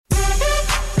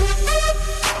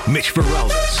Mitch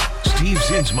Ferraldis, Steve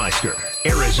Zinsmeister,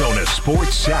 Arizona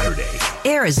Sports Saturday.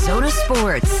 Arizona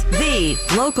Sports, the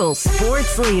local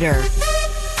sports leader.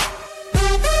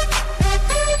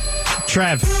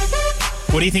 Trev,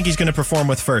 what do you think he's going to perform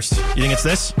with first? You think it's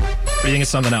this, or do you think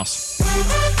it's something else?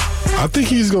 I think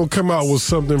he's going to come out with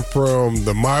something from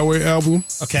the My Way album.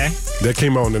 Okay. That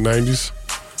came out in the 90s.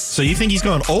 So you think he's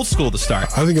going old school to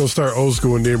start? I think he'll start old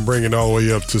school and then bring it all the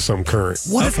way up to some current.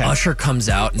 What if Usher comes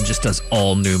out and just does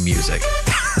all new music?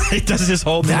 He does his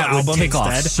whole new album would tick off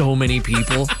instead. so many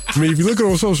people. I mean, if you look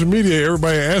on social media,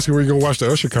 everybody asking where you going to watch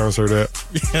the Usher concert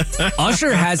at.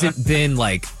 Usher hasn't been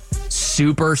like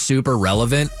super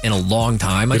relevant in a long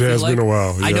time. It has been a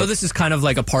while. Yeah. I know this is kind of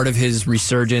like a part of his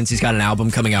resurgence. He's got an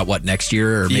album coming out, next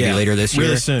year or maybe later this year?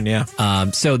 Really soon, yeah.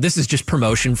 So this is just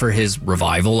promotion for his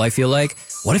revival, I feel like.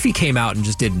 What if he came out and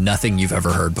just did nothing you've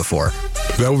ever heard before?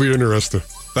 That would be interesting.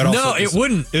 But also, no, it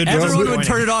wouldn't. Everyone would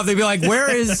turn it off. They'd be like,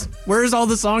 where's all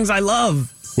the songs I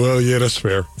love? Well, yeah, that's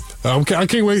fair. I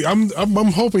can't wait.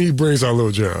 I'm hoping he brings out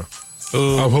Lil Jon.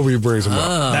 Ooh. I'm hoping he brings him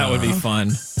out. That would be fun.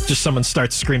 Just someone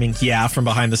starts screaming, yeah, from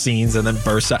behind the scenes and then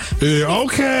bursts out. Yeah,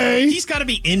 okay. He's got to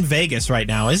be in Vegas right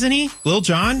now, isn't he? Lil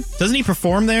Jon? Doesn't he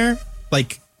perform there?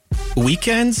 Like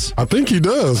weekends? I think he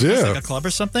does, yeah. Like a club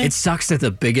or something? It sucks that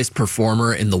the biggest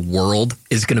performer in the world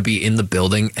is going to be in the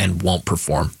building and won't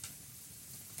perform.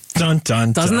 Dun,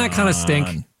 dun, Doesn't that kind of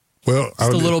stink? Well,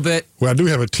 Just a little bit. Well, I do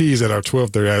have a tease at our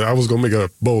 12:30. I was going to make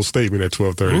a bold statement at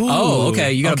 12:30. Oh,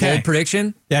 okay. You got a bold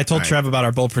prediction? Yeah, I told Trev about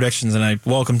our bold predictions, and I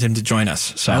welcomed him to join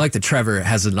us. So I like that Trevor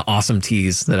has an awesome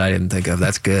tease that I didn't think of.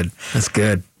 That's good. That's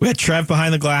good. We had Trev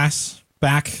behind the glass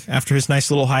back after his nice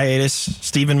little hiatus.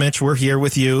 Steve and Mitch, we're here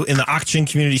with you in the Auction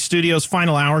Community Studios,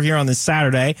 final hour here on this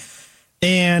Saturday.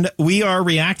 And we are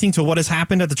reacting to what has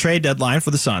happened at the trade deadline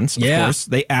for the Suns. Of course,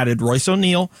 they added Royce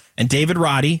O'Neal and David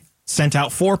Roddy. Sent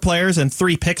out 4 players and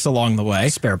 3 picks along the way.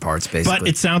 Spare parts, basically. But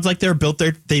it sounds like they've built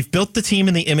the team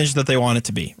in the image that they want it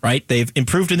to be, right? They've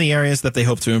improved in the areas that they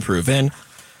hope to improve in.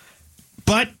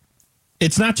 But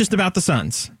it's not just about the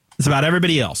Suns. It's about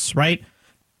everybody else, right?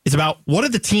 It's about what do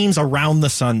the teams around the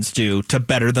Suns do to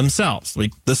better themselves.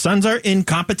 Like the Suns are in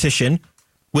competition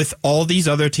with all these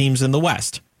other teams in the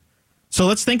West. So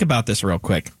let's think about this real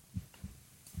quick.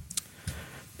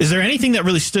 Is there anything that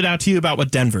really stood out to you about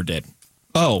what Denver did?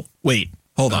 Oh, wait,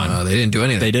 hold on. They didn't do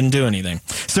anything. They didn't do anything.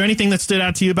 Is there anything that stood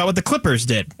out to you about what the Clippers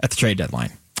did at the trade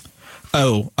deadline?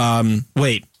 Oh,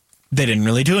 wait, they didn't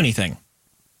really do anything.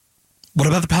 What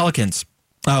about the Pelicans?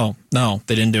 Oh, no,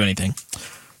 they didn't do anything.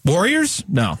 Warriors?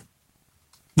 No.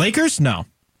 Lakers? No.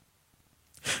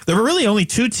 There were really only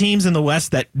 2 teams in the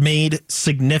West that made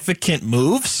significant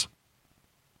moves.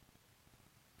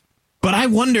 But I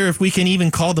wonder if we can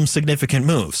even call them significant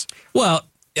moves. Well,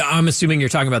 I'm assuming you're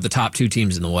talking about the top 2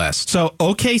 teams in the West. So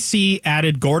OKC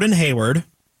added Gordon Hayward,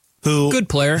 who good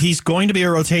player. He's going to be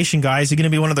a rotation guy. Is he going to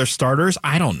be one of their starters?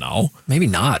 I don't know. Maybe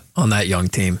not on that young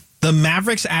team. The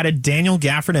Mavericks added Daniel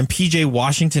Gafford and PJ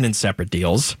Washington in separate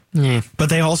deals. But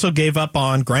they also gave up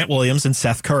on Grant Williams and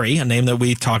Seth Curry, a name that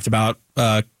we talked about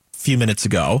a few minutes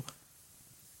ago.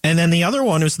 And then the other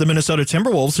one was the Minnesota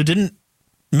Timberwolves, who didn't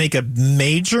make a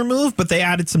major move, but they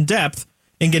added some depth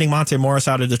in getting Monte Morris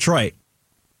out of Detroit.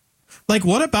 Like,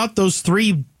 what about those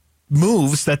 3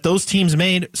 moves that those teams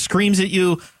made screams at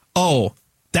you, oh,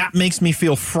 that makes me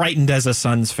feel frightened as a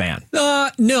Suns fan?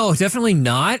 No, definitely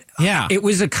not. Yeah. It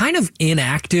was a kind of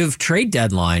inactive trade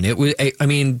deadline. It was, I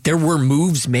mean, there were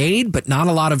moves made, but not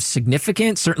a lot of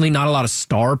significant, certainly not a lot of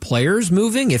star players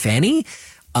moving, if any.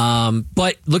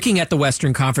 But looking at the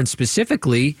Western Conference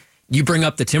specifically, you bring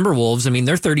up the Timberwolves. I mean,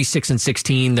 they're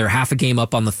 36-16. They're half a game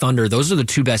up on the Thunder. Those are the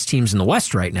 2 best teams in the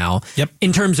West right now. Yep.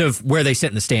 In terms of where they sit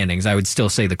in the standings, I would still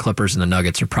say the Clippers and the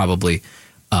Nuggets are probably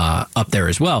up there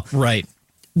as well. Right.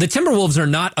 The Timberwolves are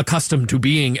not accustomed to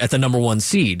being at the number 1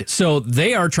 seed, so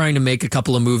they are trying to make a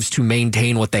couple of moves to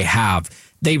maintain what they have.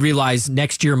 They realize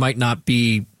next year might not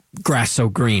be grass so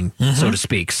green, so to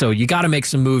speak. So you got to make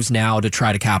some moves now to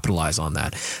try to capitalize on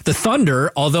that. The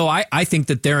Thunder, although I think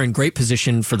that they're in great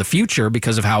position for the future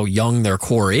because of how young their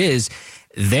core is,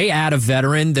 they add a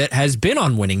veteran that has been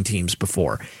on winning teams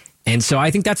before. And so I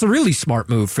think that's a really smart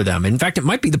move for them. In fact, it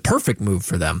might be the perfect move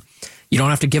for them. You don't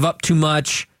have to give up too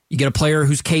much. You get a player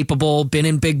who's capable, been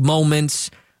in big moments.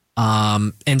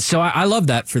 And so I love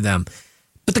that for them.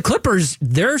 But the Clippers,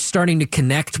 they're starting to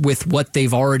connect with what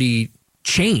they've already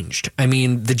changed. I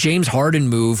mean, the James Harden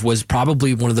move was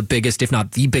probably one of the biggest, if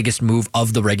not the biggest move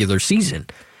of the regular season.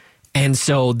 And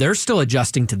so they're still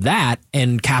adjusting to that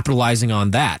and capitalizing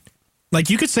on that. Like,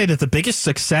 you could say that the biggest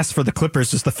success for the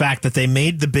Clippers is the fact that they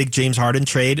made the big James Harden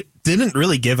trade, didn't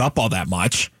really give up all that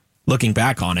much, looking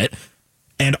back on it,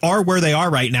 and are where they are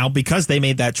right now because they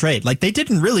made that trade. Like, they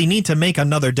didn't really need to make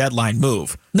another deadline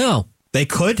move. No. They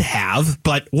could have,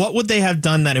 but what would they have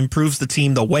done that improves the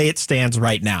team the way it stands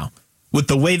right now, with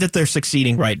the way that they're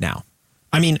succeeding right now?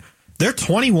 I mean, they're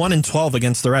 21-12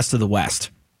 against the rest of the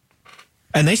West.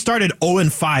 And they started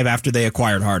 0-5 after they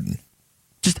acquired Harden.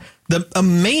 Just the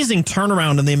amazing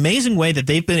turnaround and the amazing way that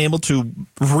they've been able to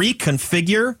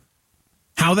reconfigure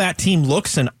how that team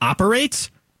looks and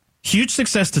operates. Huge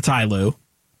success to Ty Lue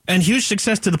and huge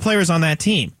success to the players on that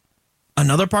team.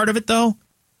 Another part of it, though,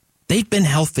 they've been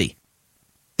healthy.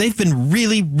 They've been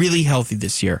really, really healthy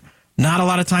this year. Not a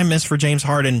lot of time missed for James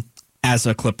Harden as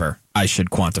a Clipper, I should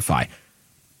qualify.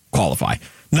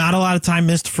 Not a lot of time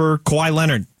missed for Kawhi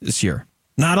Leonard this year.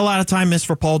 Not a lot of time missed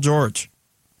for Paul George.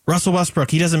 Russell Westbrook,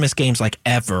 he doesn't miss games like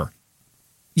ever.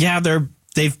 Yeah,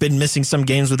 they've been missing some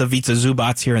games with Ivica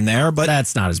Zubac here and there, but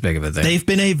that's not as big of a thing. They've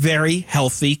been a very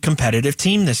healthy, competitive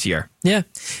team this year. Yeah.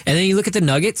 And then you look at the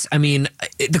Nuggets. I mean,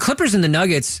 the Clippers and the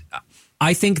Nuggets,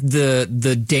 I think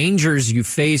the dangers you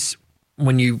face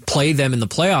when you play them in the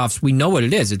playoffs, we know what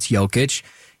it is. It's Jokic,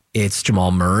 it's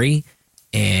Jamal Murray,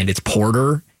 and it's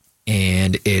Porter,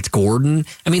 and it's Gordon.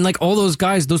 I mean, like, all those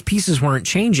guys, those pieces weren't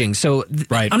changing. So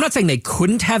right. I'm not saying they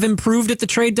couldn't have improved at the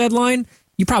trade deadline.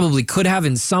 You probably could have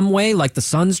in some way, like the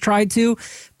Suns tried to,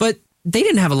 but they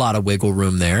didn't have a lot of wiggle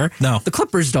room there. No. The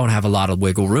Clippers don't have a lot of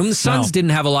wiggle room. The Suns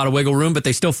didn't have a lot of wiggle room, but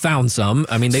they still found some.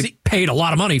 I mean, they paid a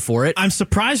lot of money for it. I'm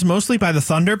surprised mostly by the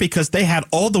Thunder because they had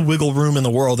all the wiggle room in the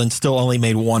world and still only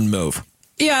made one move.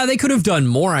 Yeah, they could have done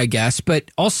more, I guess. But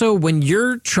also, when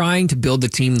you're trying to build the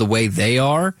team the way they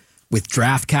are, with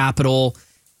draft capital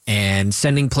and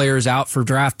sending players out for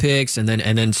draft picks and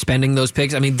then spending those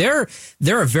picks. I mean, they're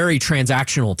a very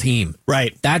transactional team.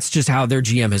 Right. That's just how their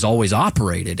GM has always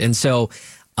operated. And so,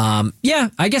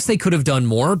 I guess they could have done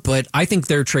more, but I think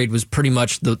their trade was pretty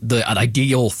much the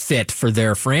ideal fit for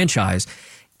their franchise.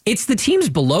 It's the teams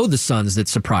below the Suns that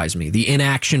surprise me. The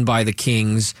inaction by the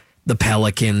Kings, the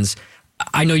Pelicans.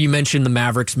 I know you mentioned the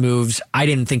Mavericks moves. I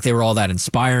didn't think they were all that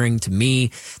inspiring to me.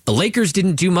 The Lakers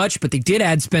didn't do much, but they did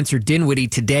add Spencer Dinwiddie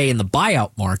today in the buyout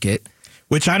market.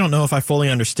 Which I don't know if I fully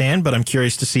understand, but I'm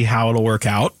curious to see how it'll work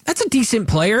out. That's a decent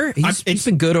player. He's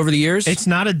been good over the years. It's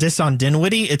not a diss on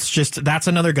Dinwiddie. It's just that's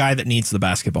another guy that needs the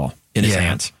basketball in his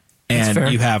hands.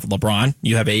 And you have LeBron,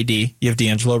 you have AD, you have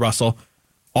D'Angelo Russell.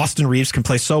 Austin Reeves can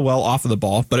play so well off of the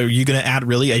ball, but are you going to add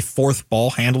really a fourth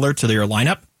ball handler to your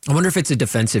lineup? I wonder if it's a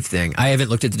defensive thing. I haven't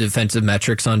looked at the defensive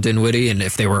metrics on Dinwiddie, and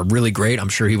if they were really great, I'm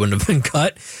sure he wouldn't have been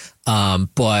cut.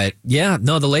 But yeah,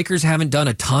 no, the Lakers haven't done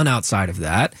a ton outside of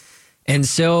that. And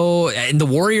the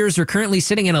Warriors are currently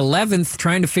sitting in 11th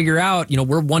trying to figure out,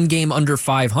 we're one game under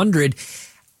 500.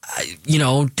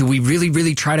 Do we really,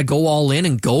 really try to go all in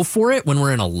and go for it when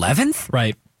we're in 11th?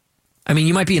 Right. I mean,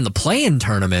 you might be in the play-in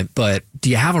tournament, but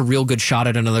do you have a real good shot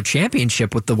at another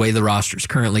championship with the way the roster is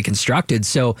currently constructed?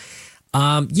 So,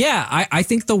 I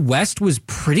think the West was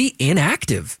pretty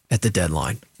inactive at the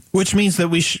deadline. Which means that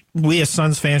we as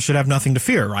Suns fans should have nothing to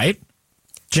fear, right?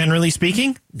 Generally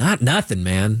speaking? Not nothing,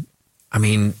 man. I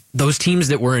mean, those teams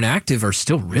that were inactive are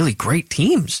still really great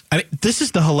teams. I mean, this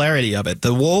is the hilarity of it.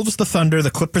 The Wolves, the Thunder,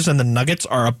 the Clippers, and the Nuggets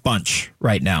are a bunch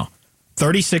right now.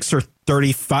 36 or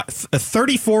 35,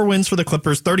 34 wins for the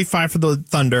Clippers, 35 for the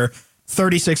Thunder,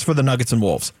 36 for the Nuggets and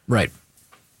Wolves. Right.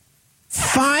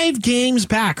 5 games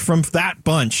back from that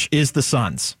bunch is the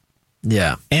Suns.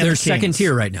 Yeah. And they're the second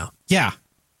tier right now. Yeah.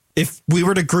 If we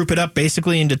were to group it up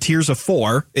basically into tiers of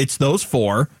 4, it's those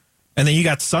 4. And then you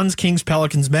got Suns, Kings,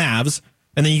 Pelicans, Mavs.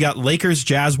 And then you got Lakers,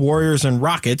 Jazz, Warriors, and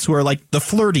Rockets, who are like the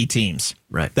flirty teams.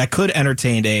 Right. That could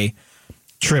entertain a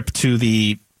trip to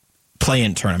the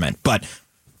play-in tournament, but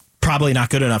probably not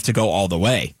good enough to go all the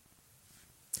way.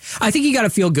 I think you got to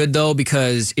feel good, though,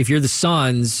 because if you're the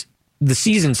Suns, the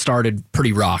season started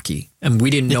pretty rocky, and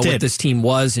we didn't know what this team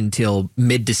was until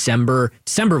mid-December.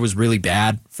 December was really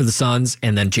bad for the Suns,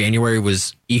 and then January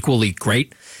was equally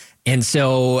great. And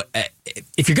so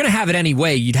if you're going to have it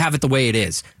anyway, you'd have it the way it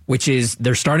is, which is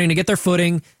they're starting to get their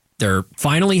footing. They're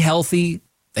finally healthy.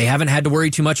 They haven't had to worry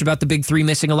too much about the big three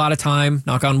missing a lot of time,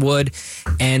 knock on wood.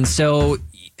 And so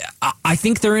I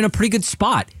think they're in a pretty good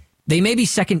spot. They may be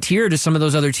second tier to some of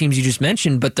those other teams you just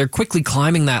mentioned, but they're quickly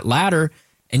climbing that ladder.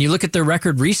 And you look at their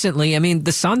record recently, I mean,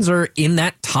 the Suns are in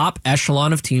that top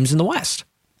echelon of teams in the West.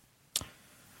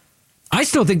 I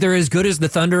still think they're as good as the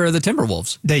Thunder or the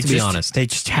Timberwolves, to be honest. They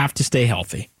just have to stay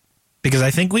healthy. Because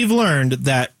I think we've learned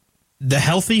that the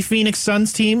healthy Phoenix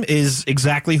Suns team is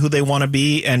exactly who they want to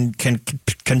be and can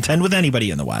contend with anybody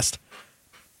in the West.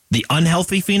 The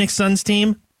unhealthy Phoenix Suns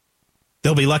team,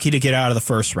 they'll be lucky to get out of the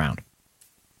first round.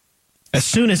 As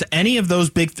soon as any of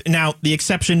those now the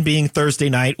exception being Thursday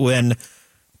night when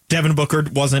Devin Booker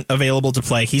wasn't available to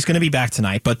play. He's going to be back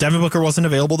tonight, but Devin Booker wasn't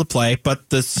available to play, but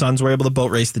the Suns were able to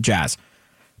boat race the Jazz.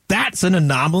 That's an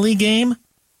anomaly game,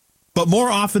 but more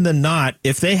often than not,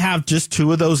 if they have just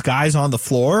two of those guys on the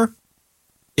floor,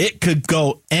 it could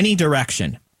go any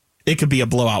direction. It could be a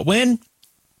blowout win.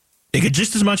 It could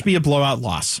just as much be a blowout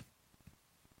loss.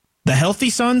 The healthy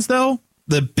Suns, though,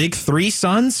 the big three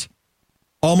Suns,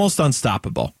 almost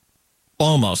unstoppable.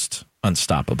 Almost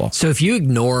unstoppable. So if you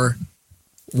ignore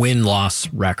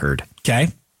win-loss record, okay,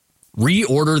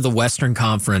 reorder the Western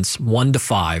Conference 1 to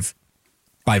 5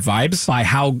 by vibes, by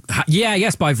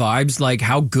by vibes, like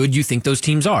how good you think those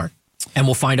teams are, and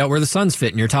we'll find out where the Suns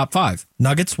fit in your top 5.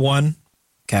 Nuggets 1,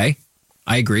 okay,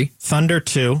 I agree. Thunder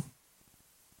 2,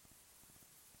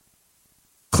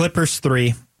 Clippers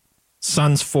 3,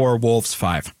 Suns 4, Wolves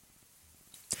 5.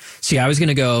 See, I was going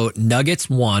to go Nuggets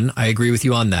 1. I agree with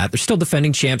you on that. They're still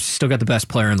defending champs. Still got the best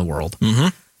player in the world. Mm-hmm.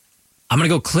 I'm going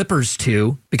to go Clippers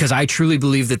 2 because I truly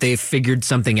believe that they've figured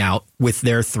something out with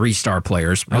their 3-star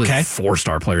players. Really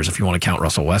 4-star players if you want to count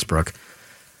Russell Westbrook.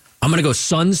 I'm going to go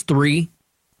Suns 3,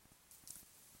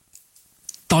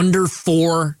 Thunder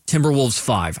 4, Timberwolves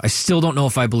 5. I still don't know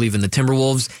if I believe in the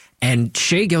Timberwolves, and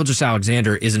Shai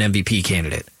Gilgeous-Alexander is an MVP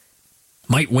candidate.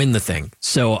 Might win the thing.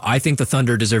 So I think the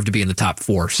Thunder deserve to be in the top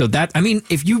 4. So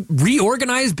if you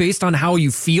reorganize based on how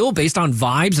you feel, based on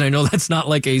vibes, and I know that's not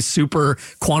like a super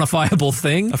quantifiable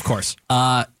thing. Of course.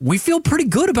 We feel pretty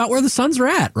good about where the Suns are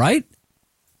at, right?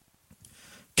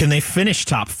 Can they finish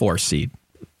top 4 seed?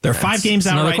 There are 5 games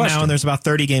out right now, and there's about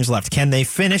 30 games left. Can they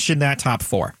finish in that top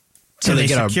 4? So they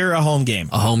secure a home game.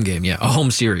 A home game, yeah. A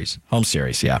home series. Home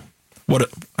series, yeah.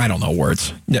 I don't know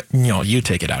words. You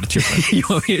take it out of two. You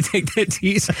want me to take that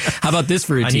tease? How about this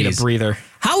for a tease? I need a breather.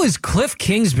 How is Kliff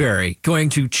Kingsbury going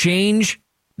to change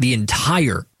the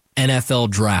entire NFL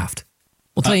draft?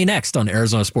 We'll tell you next on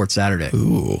Arizona Sports Saturday.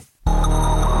 Ooh.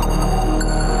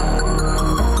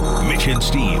 Mitch and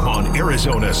Steve on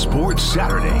Arizona Sports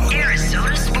Saturday.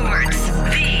 Arizona Sports,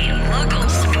 the local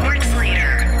sports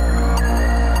leader.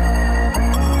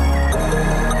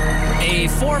 A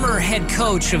former head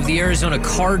coach of the Arizona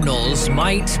Cardinals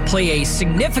might play a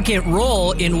significant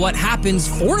role in what happens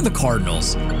for the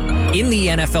Cardinals in the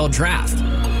NFL draft.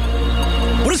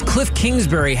 What does Kliff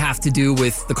Kingsbury have to do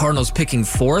with the Cardinals picking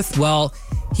 4th? Well,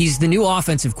 he's the new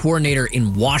offensive coordinator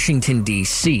in Washington,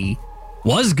 D.C.,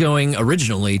 was going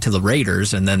originally to the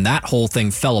Raiders, and then that whole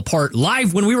thing fell apart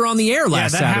live when we were on the air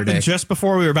last Saturday. Yeah, that happened just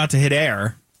before we were about to hit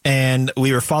air. And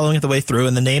we were following it the way through,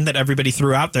 and the name that everybody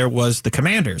threw out there was the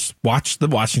Commanders. Watch the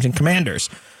Washington Commanders.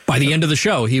 By the end of the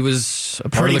show, he was a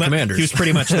part of the Commanders. He was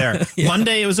pretty much there. Yeah.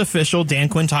 Monday, it was official. Dan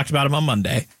Quinn talked about him on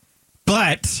Monday.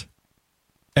 But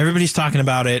everybody's talking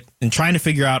about it and trying to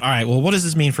figure out, all right, well, what does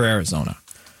this mean for Arizona?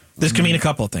 This could mean a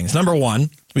couple of things. Number one,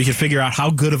 we could figure out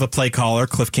how good of a play caller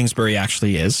Kliff Kingsbury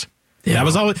actually is. Yeah.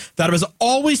 That was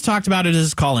always talked about it as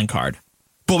his calling card.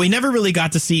 But we never really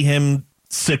got to see him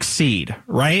succeed,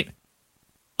 right?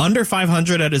 Under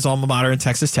 500 at his alma mater in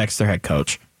Texas Tech, their head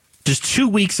coach. Just 2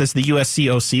 weeks as the USC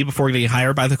OC before getting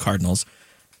hired by the Cardinals.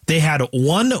 They had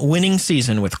one winning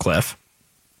season with Kliff.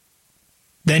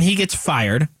 Then he gets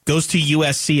fired, goes to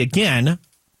USC again,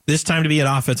 this time to be an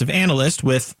offensive analyst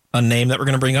with a name that we're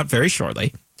going to bring up very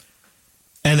shortly.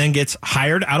 And then gets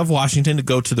hired out of Washington to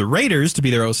go to the Raiders to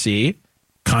be their OC.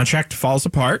 Contract falls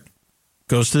apart,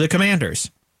 goes to the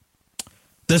Commanders.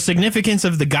 The significance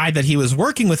of the guy that he was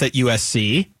working with at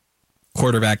USC,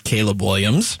 quarterback Caleb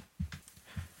Williams.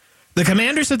 The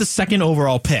Commanders had the 2nd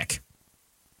overall pick,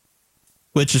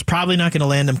 which is probably not going to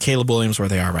land them Caleb Williams where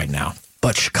they are right now.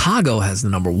 But Chicago has the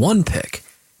number 1 pick.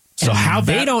 So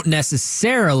they don't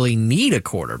necessarily need a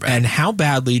quarterback. And how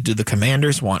badly do the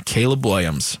Commanders want Caleb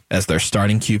Williams as their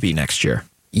starting QB next year?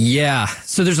 Yeah.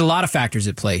 So there's a lot of factors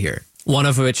at play here. One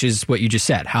of which is what you just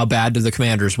said. How bad do the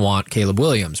Commanders want Caleb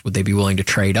Williams? Would they be willing to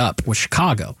trade up with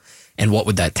Chicago? And what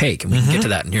would that take? And we can get to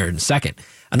that in here in a second.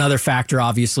 Another factor,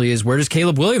 obviously, is where does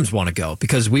Caleb Williams want to go?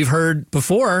 Because we've heard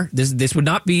before, this would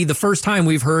not be the first time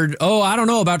we've heard, I don't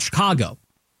know about Chicago.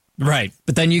 Right.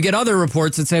 But then you get other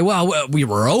reports that say, well, we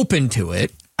were open to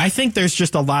it. I think there's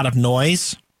just a lot of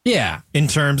noise. Yeah. In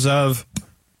terms of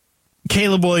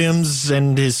Caleb Williams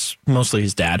and mostly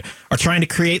his dad are trying to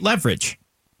create leverage.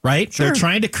 Right? Sure. They're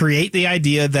trying to create the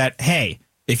idea that, hey,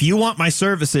 if you want my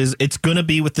services, it's going to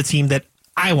be with the team that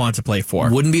I want to play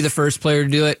for. Wouldn't be the first player to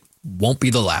do it. Won't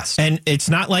be the last. And it's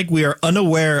not like we are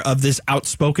unaware of this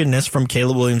outspokenness from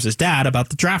Caleb Williams' dad about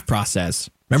the draft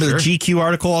process. Remember the GQ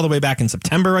article all the way back in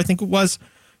September, I think it was,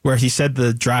 where he said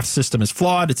the draft system is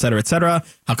flawed, et cetera,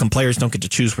 how come players don't get to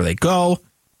choose where they go.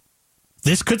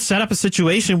 this could set up a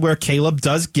situation where Caleb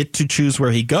does get to choose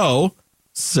where he goes.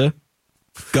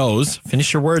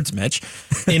 Finish your words, Mitch.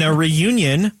 In a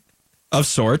reunion of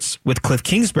sorts with Kliff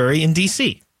Kingsbury in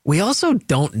D.C. We also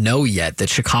don't know yet that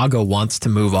Chicago wants to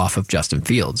move off of Justin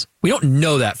Fields. We don't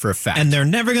know that for a fact. And they're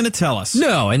never going to tell us.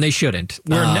 No, and they shouldn't.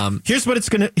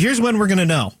 Here's when we're going to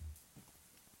know.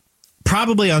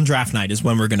 Probably on draft night is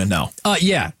when we're going to know.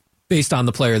 Yeah, based on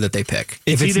the player that they pick.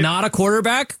 If it's not a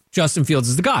quarterback, Justin Fields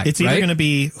is the guy. It's either going to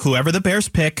be whoever the Bears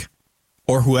pick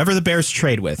or whoever the Bears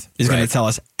trade with is going to tell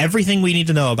us everything we need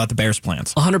to know about the Bears'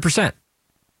 plans. 100%.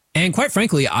 And quite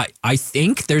frankly, I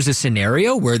think there's a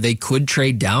scenario where they could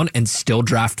trade down and still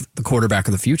draft the quarterback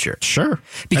of the future. Sure.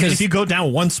 Because if you go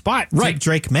down one spot, take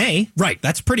Drake May. Right.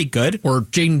 That's pretty good. Or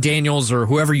Jaden Daniels or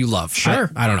whoever you love. Sure.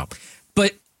 I don't know.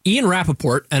 But Ian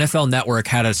Rappaport, NFL Network,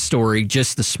 had a story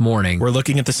just this morning. We're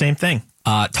looking at the same thing.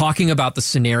 Talking about the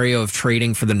scenario of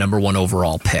trading for the number 1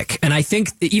 overall pick. And I think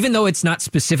even though it's not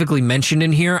specifically mentioned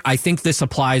in here, I think this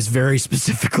applies very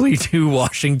specifically to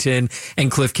Washington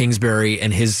and Kliff Kingsbury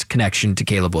and his connection to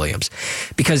Caleb Williams.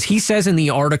 Because he says in the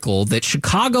article that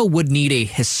Chicago would need a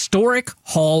historic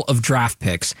haul of draft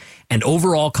picks and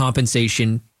overall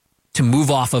compensation to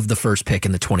move off of the first pick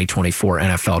in the 2024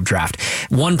 NFL draft.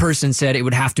 One person said it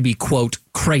would have to be, quote,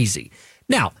 crazy.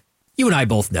 Now, you and I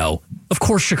both know, of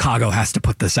course, Chicago has to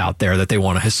put this out there that they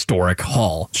want a historic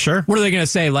haul. Sure. What are they going to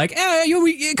say? Like,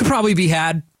 it could probably be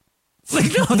had.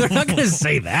 Like, no, they're not going to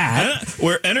say that.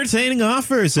 We're entertaining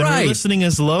offers and we're listening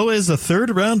as low as a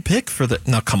 3rd round pick for the.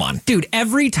 No, come on. Dude,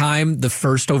 every time the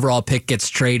first overall pick gets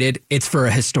traded, it's for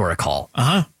a historic haul.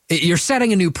 Uh-huh. You're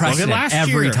setting a new precedent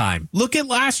every time. Look at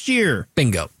last year.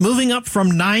 Bingo. Moving up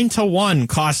from 9 to 1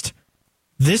 cost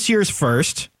this year's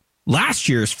first, last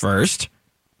year's first,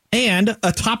 and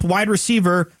a top wide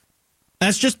receiver.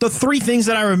 That's just the 3 things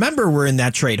that I remember were in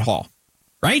that trade haul,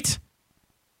 right?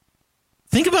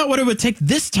 Think about what it would take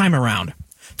this time around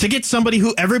to get somebody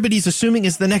who everybody's assuming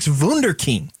is the next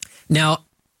Wunderkind. Now,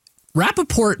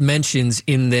 Rappaport mentions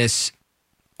in this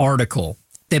article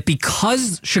that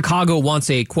because Chicago wants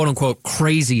a quote-unquote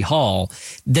crazy haul,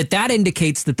 that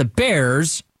indicates that the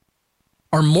Bears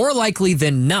are more likely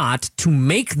than not to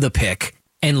make the pick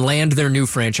and land their new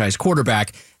franchise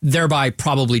quarterback, thereby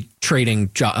probably trading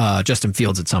Justin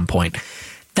Fields at some point.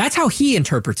 That's how he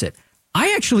interprets it.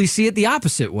 I actually see it the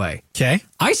opposite way. Okay.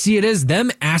 I see it as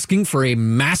them asking for a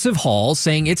massive haul,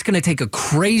 saying it's going to take a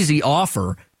crazy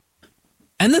offer,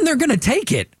 and then they're going to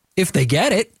take it if they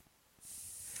get it.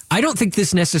 I don't think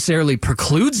this necessarily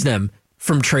precludes them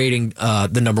from trading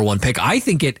the number 1 pick. I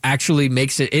think it actually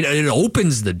makes it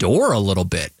opens the door a little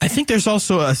bit. I think there's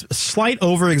also a slight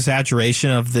over-exaggeration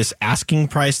of this asking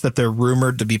price that they're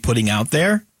rumored to be putting out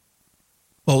there.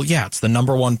 Well, yeah, it's the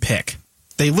number 1 pick.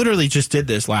 They literally just did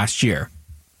this last year.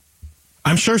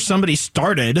 I'm sure somebody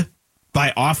started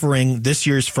by offering this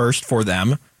year's first for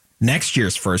them, next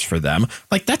year's first for them.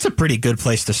 Like, that's a pretty good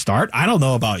place to start. I don't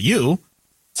know about you.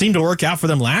 Seemed to work out for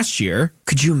them last year.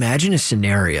 Could you imagine a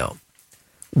scenario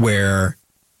where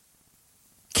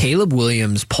Caleb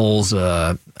Williams pulls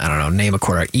name a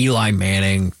quarterback, Eli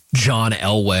Manning, John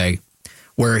Elway,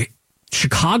 where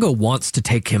Chicago wants to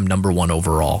take him number 1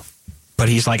 overall? But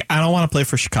he's like, I don't want to play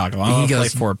for Chicago. I want to play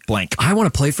for blank. I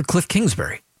want to play for Kliff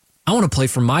Kingsbury. I want to play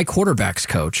for my quarterback's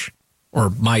coach or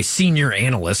my senior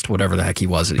analyst, whatever the heck he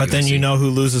was. But then you know who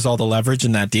loses all the leverage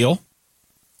in that deal?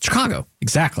 Chicago.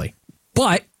 Exactly.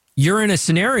 But you're in a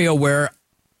scenario where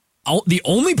the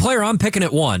only player I'm picking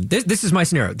at 1, this is my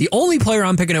scenario. The only player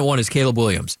I'm picking at 1 is Caleb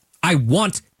Williams. I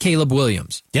want Caleb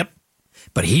Williams. Yep.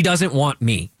 But he doesn't want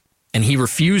me, and he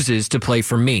refuses to play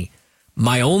for me.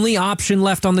 My only option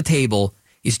left on the table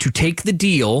is to take the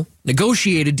deal,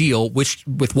 negotiate a deal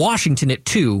with Washington at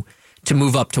 2 to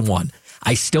move up to 1.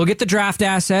 I still get the draft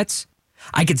assets.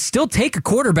 I could still take a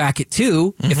quarterback at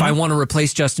 2 if I want to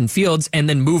replace Justin Fields and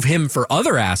then move him for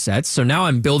other assets. So now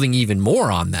I'm building even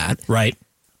more on that. Right.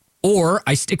 Or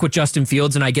I stick with Justin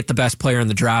Fields and I get the best player in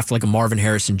the draft, like a Marvin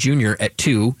Harrison Jr. at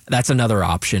 2. That's another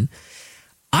option.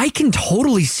 I can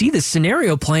totally see this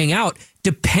scenario playing out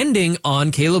depending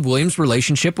on Caleb Williams'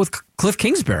 relationship with Kliff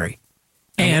Kingsbury.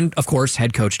 And, of course,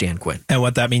 head coach Dan Quinn. And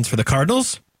what that means for the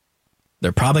Cardinals,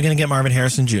 they're probably going to get Marvin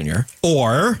Harrison Jr.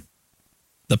 or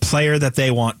the player that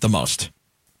they want the most.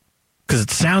 Because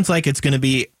it sounds like it's going to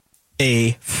be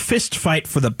a fist fight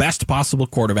for the best possible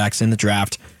quarterbacks in the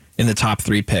draft in the top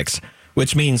 3 picks,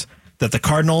 which means that the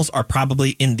Cardinals are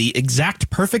probably in the exact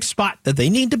perfect spot that they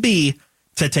need to be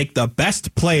to take the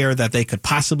best player that they could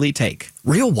possibly take.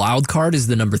 Real wild card is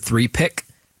the number 3 pick.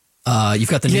 You've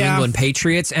got the New England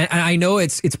Patriots, and I know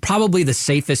it's probably the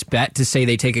safest bet to say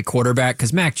they take a quarterback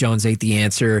because Mac Jones ain't the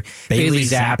answer. Bailey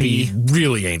Zappi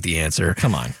really ain't the answer.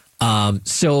 Come on.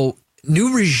 So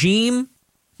new regime,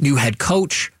 new head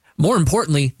coach. More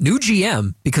importantly, new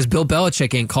GM because Bill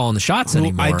Belichick ain't calling the shots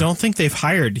anymore. I don't think they've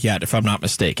hired yet, if I'm not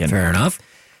mistaken. Fair enough.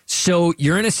 So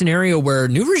you're in a scenario where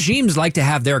new regimes like to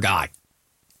have their guy.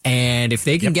 And if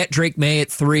they can get Drake May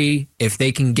at 3, if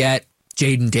they can get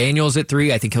Jaden Daniels at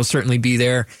 3, I think he'll certainly be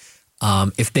there.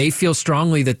 If they feel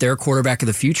strongly that their quarterback of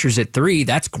the future is at 3,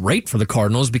 that's great for the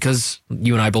Cardinals because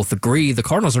you and I both agree the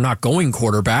Cardinals are not going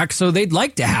quarterback, so they'd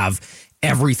like to have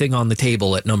everything on the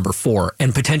table at number 4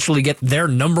 and potentially get their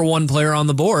number 1 player on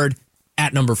the board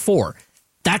at number 4.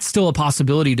 That's still a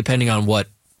possibility depending on what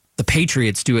the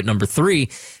Patriots do at number 3.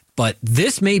 But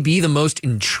this may be the most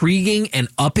intriguing and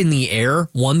up in the air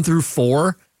 1 through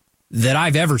 4 that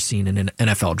I've ever seen in an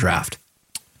NFL draft.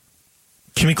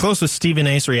 Can we close with Stephen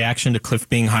A's reaction to Kliff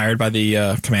being hired by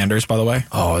the Commanders, by the way?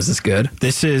 Oh, is this good?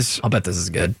 I'll bet this is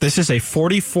good. This is a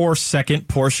 44-second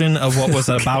portion of what was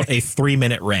about a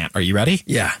 3-minute rant. Are you ready?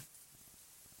 Yeah.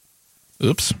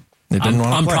 Oops.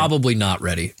 I'm probably not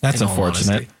ready. That's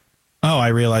unfortunate. Honesty. Oh, I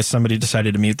realized somebody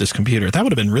decided to mute this computer. That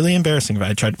would have been really embarrassing if I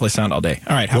had tried to play sound all day.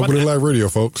 All right. Welcome to live radio,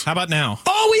 folks. How about now?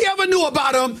 All we ever knew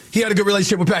about him, he had a good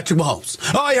relationship with Patrick Mahomes.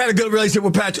 Oh, he had a good relationship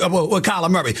with with Kyler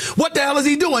Murray. What the hell is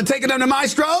he doing? Taking them to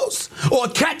maestros or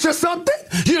catch or something?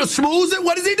 Smooth it?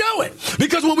 What is he doing?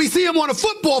 Because when we see him on a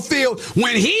football field,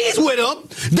 when he's with them,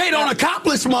 they don't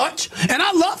accomplish much. And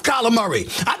I love Kyler Murray.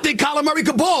 I think Kyler Murray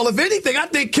could ball. If anything, I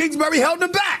think Kingsbury held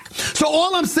him back. So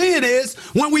all I'm saying is,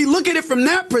 when we look at it from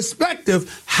that perspective,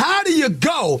 how do you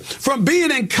go from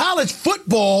being in college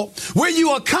football where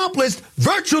you accomplished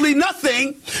virtually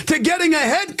nothing to getting a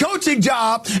head coaching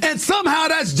job, and somehow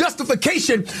that's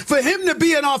justification for him to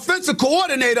be an offensive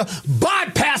coordinator,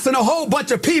 bypassing a whole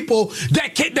bunch of people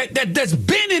that's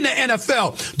been in the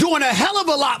NFL doing a hell of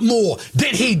a lot more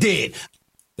than he did.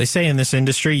 They say in this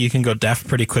industry you can go deaf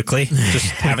pretty quickly, just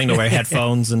having to wear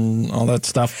headphones and all that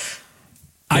stuff.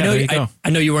 Yeah, I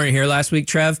know you weren't here last week,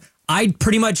 Trev. I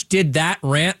pretty much did that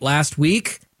rant last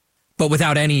week, but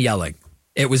without any yelling.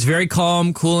 It was very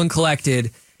calm, cool, and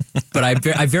collected, but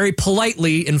I very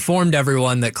politely informed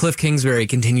everyone that Kliff Kingsbury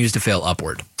continues to fail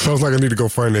upward. Sounds like I need to go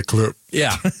find that clip.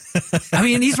 Yeah. I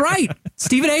mean, he's right.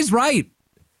 Stephen A's right.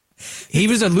 He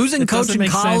was a losing coach in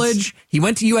college. Sense. He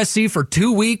went to USC for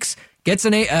 2 weeks, gets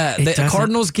the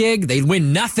Cardinals gig. They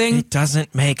win nothing. It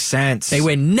doesn't make sense. They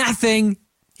win nothing.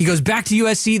 He goes back to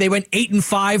USC. They went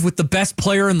 8-5 with the best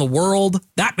player in the world.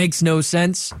 That makes no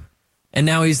sense. And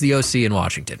now he's the OC in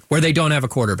Washington, where they don't have a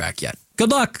quarterback yet.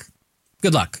 Good luck.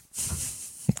 Good luck.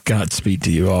 Godspeed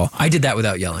to you all. I did that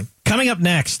without yelling. Coming up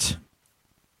next,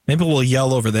 maybe we'll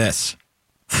yell over this.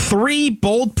 3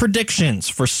 bold predictions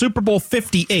for Super Bowl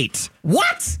 58.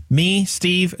 What? Me,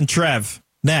 Steve, and Trev.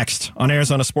 Next on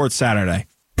Arizona Sports Saturday.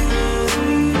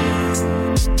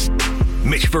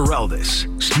 Mitch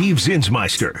Feraldis, Steve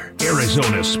Zinsmeister,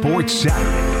 Arizona Sports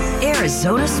Saturday.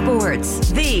 Arizona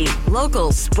Sports, the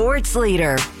local sports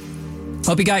leader.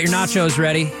 Hope you got your nachos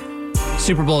ready.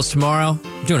 Super Bowl's tomorrow.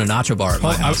 I'm doing a nacho bar at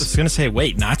my house. I was going to say,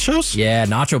 wait, nachos? Yeah,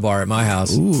 nacho bar at my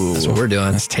house. Ooh, that's what we're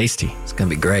doing. That's tasty. It's going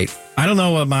to be great. I don't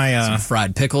know what some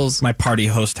fried pickles. My party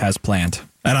host has planned.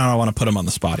 And I don't want to put him on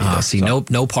the spot either.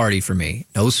 No party for me.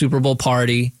 No Super Bowl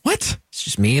party. What? It's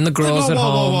just me and the girls at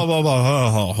home.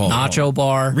 Nacho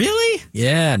bar. Really?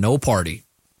 Yeah, no party.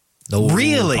 No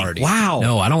really? Party. Wow.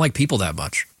 No, I don't like people that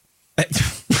much.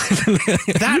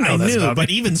 That I knew,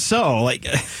 but even so,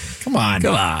 come on.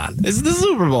 This is the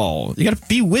Super Bowl. You got to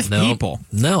be with people.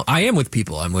 No, I am with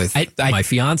people. I'm with my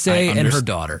fiance and her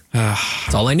daughter.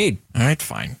 That's all I need. All right,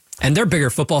 fine. And they're bigger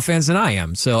football fans than I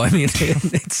am. So, I mean,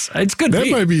 it's good.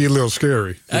 That might be a little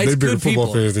scary. They're bigger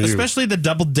football fans than you. Especially the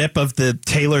double dip of the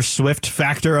Taylor Swift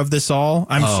factor of this all.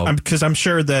 Because I'm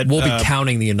sure that we'll be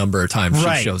counting the number of times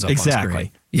she shows up on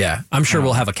screen. Yeah, I'm sure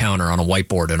we'll have a counter on a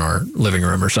whiteboard in our living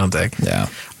room or something. Yeah.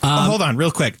 Hold on, real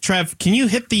quick, Trev. Can you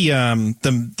hit the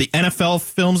NFL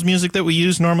films music that we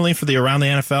use normally for the Around the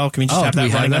NFL? Can we just have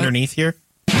that running underneath here?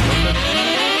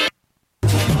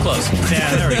 Close.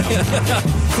 Yeah, there we go.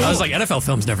 Cool. I was like, NFL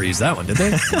films never use that one, did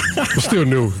they? Still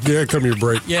new. Yeah, come your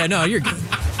break. Yeah, no, you're good.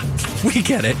 We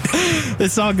get it.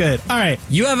 It's all good. All right.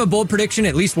 You have a bold prediction,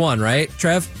 at least one, right,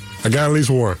 Trev? I got at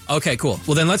least one. Okay, cool.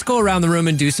 Well, then let's go around the room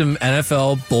and do some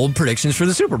NFL bold predictions for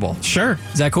the Super Bowl. Sure.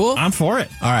 Is that cool? I'm for it.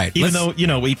 All right. Even though,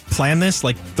 we planned this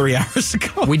 3 hours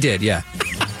ago. We did, yeah.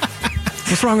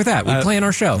 What's wrong with that? We plan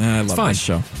our show. I love fine. This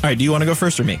show. All right. Do you want to go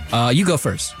first or me? You go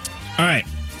first. All right.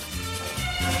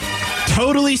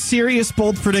 Totally serious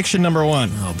bold prediction number 1.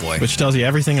 Oh, boy. Which tells you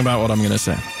everything about what I'm going to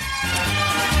say.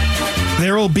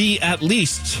 There will be at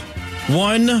least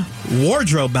one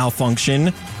wardrobe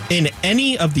malfunction in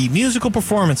any of the musical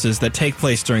performances that take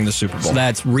place during the Super Bowl. So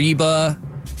that's Reba,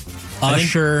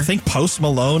 Usher. I think Post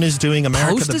Malone is doing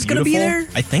America Post the is Beautiful. gonna be there?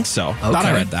 I think so. Okay. Thought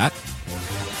I read that.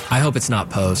 I hope it's not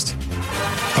Post.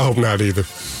 I hope not either.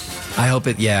 I hope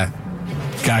it, yeah.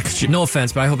 God, No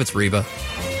offense, but I hope it's Reba.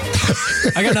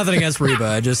 I got nothing against Reba.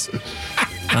 I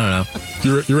don't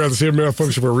know. You rather see a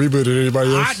malfunction for Reba than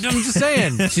anybody else? I'm just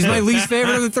saying. She's my least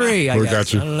favorite of the 3, I We guess.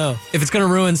 got you. I don't know. If it's going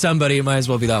to ruin somebody, it might as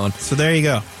well be that one. So there you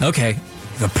go. Okay.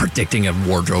 I'm predicting a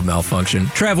wardrobe malfunction.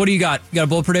 Trev, what do you got? You got a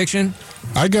bold prediction?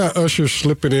 I got Usher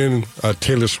slipping in a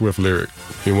Taylor Swift lyric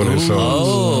in one of his songs.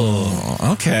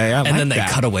 Oh, okay. And then they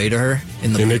cut away to her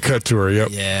in the And they cut to her, yep.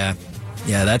 Yeah.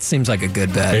 Yeah, that seems like a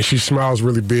good bet. And she smiles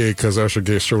really big because Usher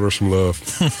showed her some love.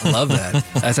 I love that.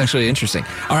 That's actually interesting.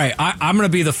 All right, I'm going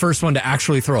to be the first one to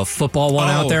actually throw a football one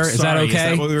out there. Is that okay? Is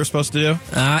that what we were supposed to do?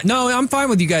 No, I'm fine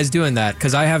with you guys doing that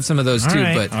because I have some of those too. All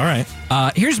right, But all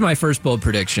right. Here's my first bold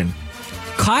prediction.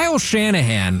 Kyle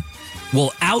Shanahan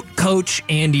will outcoach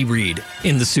Andy Reid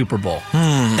in the Super Bowl.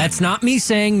 That's not me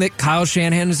saying that Kyle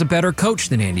Shanahan is a better coach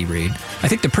than Andy Reid. I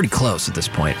think they're pretty close at this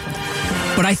point.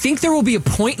 But I think there will be a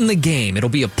point in the game. It'll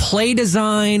be a play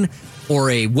design or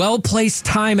a well-placed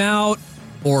timeout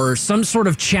or some sort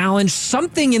of challenge.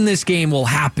 Something in this game will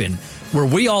happen where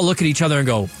we all look at each other and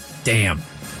go, damn,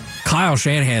 Kyle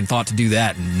Shanahan thought to do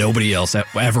that and nobody else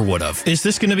ever would have. Is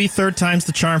this going to be third time's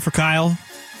the charm for Kyle?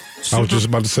 I was just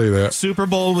about to say that. Super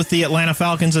Bowl with the Atlanta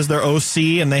Falcons as their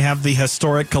OC, and they have the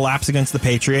historic collapse against the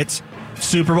Patriots.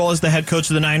 Super Bowl as the head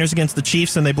coach of the Niners against the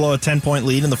Chiefs, and they blow a 10-point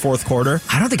lead in the fourth quarter.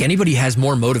 I don't think anybody has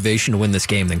more motivation to win this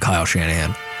game than Kyle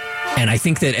Shanahan. And I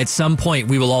think that at some point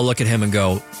we will all look at him and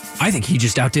go, I think he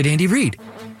just outdid Andy Reid.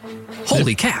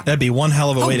 Holy cap. That'd be one hell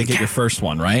of a way to get cap. your first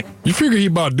one, right? You figure he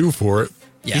about due for it.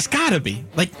 Yeah. He's got to be.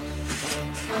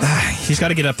 He's got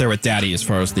to get up there with Daddy as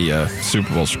far as the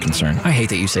Super Bowl's concerned. I hate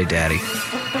that you say daddy.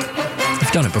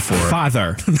 I've done it before.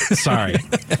 Father. Sorry.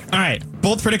 All right.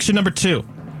 Bold prediction number 2.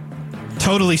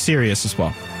 Totally serious as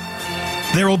well.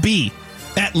 There will be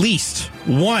at least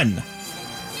one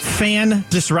fan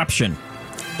disruption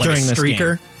during this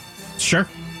streaker? game. Sure.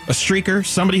 A streaker,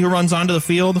 somebody who runs onto the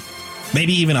field,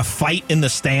 maybe even a fight in the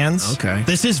stands. Okay.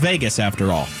 This is Vegas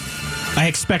after all. I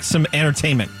expect some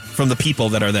entertainment from the people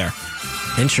that are there.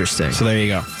 Interesting. So there you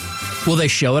go. Will they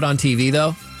show it on TV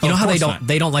though? You know how course not.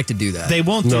 they don't like to do that. They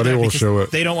won't do No, that they won't because show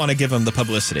it. They don't want to give them the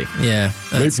publicity. yeah.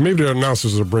 Maybe the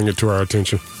announcers will bring it to our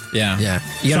attention. Yeah. Yeah.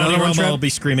 You got Tony another one, Romo Trev? will be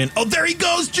screaming, "Oh, there he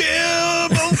goes, Jim!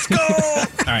 Let's go!" All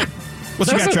right.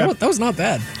 What's you got, Trev? That was not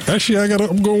bad. Actually,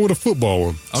 I'm going with a football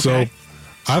one. Okay. So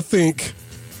I think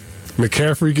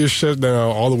McCaffrey gets shut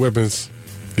down. All the weapons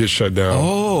get shut down.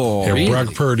 Oh, and really?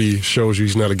 Brock Purdy shows you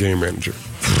he's not a game manager.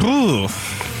 Ooh.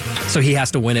 So he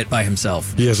has to win it by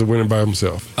himself. He has to win it by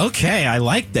himself. Okay, I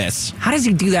like this. How does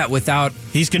he do that without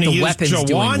He's going to the use weapons doing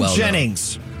Jawan well, though?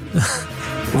 Jennings,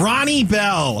 Ronnie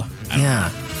Bell. Yeah.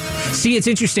 See, it's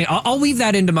interesting. I'll weave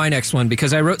that into my next one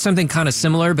because I wrote something kind of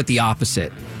similar, but the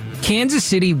opposite. Kansas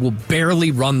City will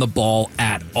barely run the ball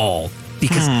at all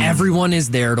because everyone is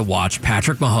there to watch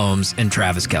Patrick Mahomes and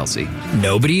Travis Kelce.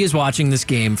 Nobody is watching this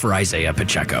game for Isaiah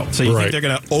Pacheco. So you Right. think they're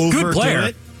going to overdo player.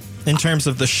 it in terms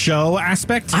of the show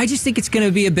aspect? I just think it's going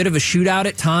to be a bit of a shootout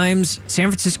at times. San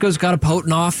Francisco's got a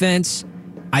potent offense.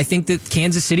 I think that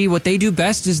Kansas City, what they do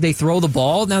best is they throw the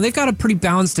ball. Now, they've got a pretty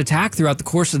balanced attack throughout the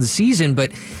course of the season, but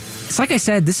it's like I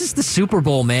said, this is the Super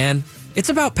Bowl, man. It's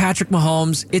about Patrick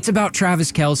Mahomes. It's about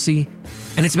Travis Kelce,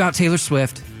 and it's about Taylor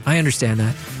Swift. I understand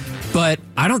that. But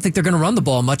I don't think they're going to run the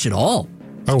ball much at all.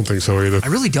 I don't think so either. I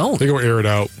really don't. They're going to air it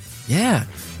out. Yeah.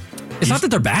 It's not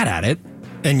that they're bad at it.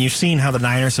 And you've seen how the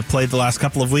Niners have played the last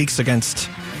couple of weeks against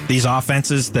these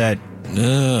offenses that,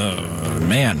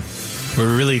 man,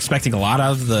 we're really expecting a lot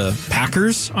out of the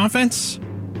Packers offense.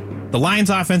 The Lions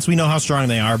offense, we know how strong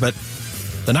they are, but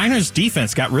the Niners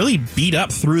defense got really beat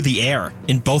up through the air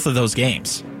in both of those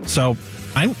games. So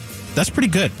that's pretty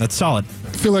good. That's solid.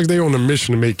 I feel like they're on a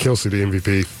mission to make Kelce the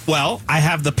MVP. Well, I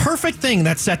have the perfect thing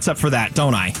that sets up for that,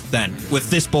 don't I, then,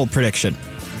 with this bold prediction.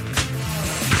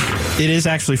 It is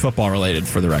actually football related,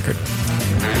 for the record.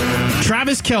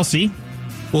 Travis Kelce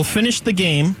will finish the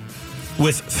game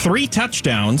with 3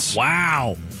 touchdowns.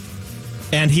 Wow.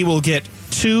 And he will get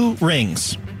 2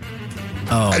 rings.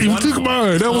 Oh, You took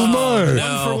mine. That was mine.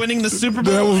 One for winning the Super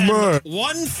Bowl. That was and mine.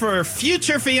 one for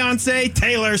future fiance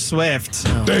Taylor Swift.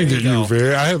 Dang it, you,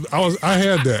 man. I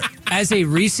had that. as a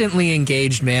recently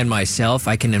engaged man myself,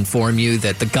 I can inform you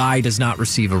that the guy does not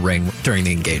receive a ring during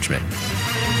the engagement.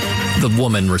 The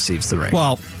woman receives the ring.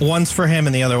 Well, one's for him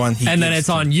and the other one he and then gives it's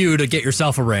to- on you to get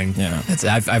yourself a ring. Yeah.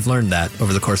 I've learned that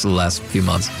over the course of the last few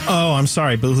months. Oh, I'm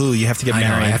sorry, boo-hoo. You have to get I know.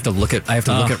 married. I have to look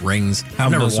at rings. how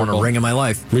I've never worn miserable. a ring in my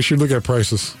life. Make sure you look at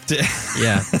prices.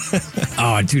 Yeah.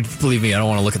 Oh, dude, believe me, I don't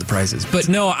want to look at the prices. But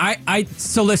no,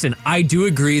 so listen, I do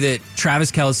agree that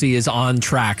Travis Kelce is on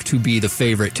track to be the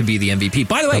favorite to be the MVP.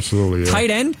 By the way, Absolutely, yeah.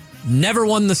 tight end never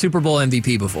won the Super Bowl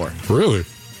MVP before. Really?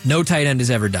 No tight end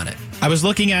has ever done it. I was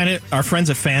looking at it. Our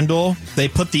friends at FanDuel, they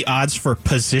put the odds for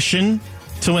position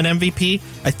to an MVP.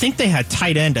 I think they had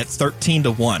tight end at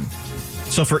 13-1.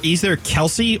 So for either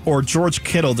Kelce or George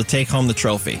Kittle to take home the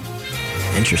trophy.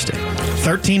 Interesting.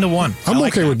 13-1. I'm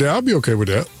okay with that. I'll be okay with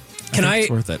that. Can think I it's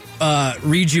worth it.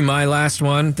 Read you my last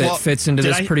one that Well, fits into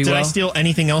this pretty did well? I steal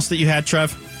anything else that you had,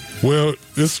 Trev? Well,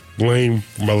 it's lame,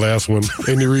 my last one.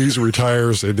 Andy Reid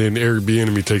retires, and then Eric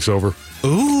Bieniemy takes over.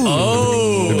 Ooh.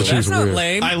 Oh, And the that's Chiefs not win.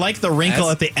 lame. I like the wrinkle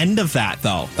That's- at the end of that,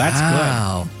 though. That's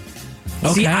Wow.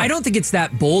 good. See, Okay. I don't think it's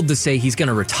that bold to say he's going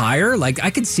to retire. Like, I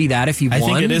could see that if he I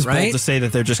won, think it is right? bold to say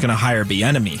that they're just going to hire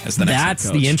Bieniemy as the next head That's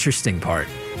coach. the interesting part.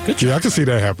 Yeah, I can see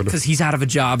that happening. Because he's out of a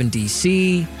job in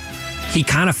D.C. He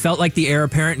kind of felt like the heir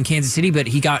apparent in Kansas City, but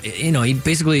he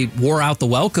basically wore out the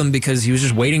welcome because he was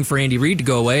just waiting for Andy Reid to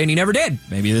go away, and he never did.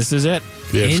 Maybe this is it.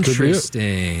 Yeah, this could be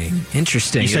it.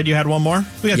 Interesting. You said you had one more?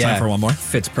 We got time for one more.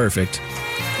 Fits perfect.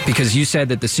 Because you said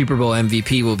that the Super Bowl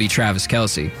MVP will be Travis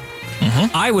Kelce.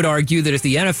 I would argue that if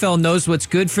the NFL knows what's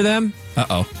good for them,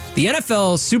 the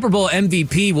NFL Super Bowl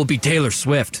MVP will be Taylor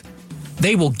Swift.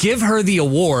 They will give her the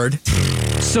award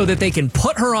so that they can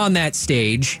put her on that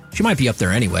stage. She might be up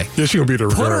there anyway. Yeah, she's going to be the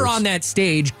Put her reserves. on that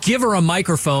stage, give her a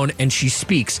microphone, and she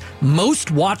speaks. Most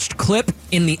watched clip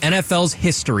in the NFL's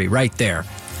history right there.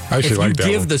 I actually If like you that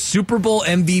give one. the Super Bowl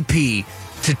MVP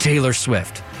to Taylor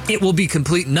Swift, it will be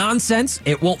complete nonsense.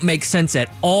 It won't make sense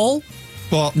at all.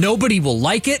 Well, Nobody will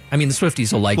like it. I mean, the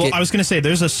Swifties will like Well, it. I was going to say,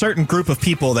 there's a certain group of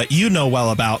people that you know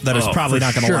well about that is probably for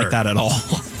not going to sure. like that at all.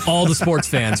 All the sports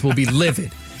fans will be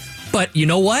livid. But you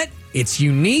know what? It's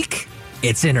unique.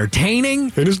 It's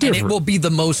entertaining. It is And it different. will be the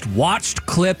most watched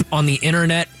clip on the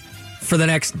internet for the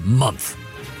next month.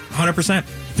 100%.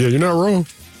 Yeah, you're not wrong.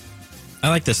 I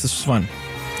like this. This was fun.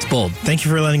 It's bold. Thank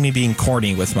you for letting me being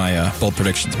corny with my bold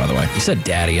predictions, by the way. You said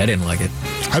daddy. I didn't like it.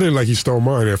 I didn't like he stole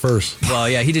mine at first. Well,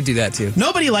 yeah, he did do that too.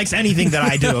 Nobody likes anything that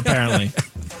I do, apparently.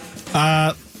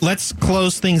 Let's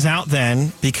close things out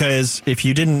then, because if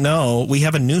you didn't know, we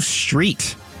have a new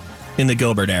street in the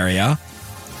Gilbert area.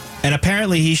 And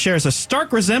apparently he shares a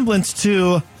stark resemblance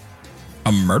to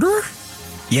a murderer?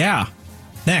 Yeah.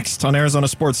 Next on Arizona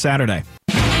Sports Saturday.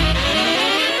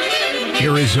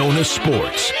 Arizona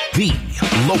Sports, the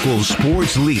local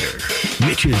sports leader.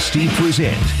 Mitch and Steve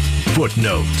present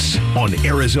Footnotes on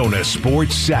Arizona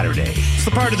Sports Saturday. It's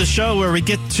the part of the show where we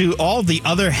get to all the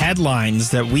other headlines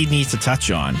that we need to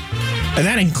touch on. And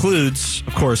that includes,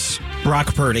 of course,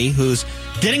 Brock Purdy, who's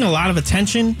getting a lot of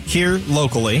attention here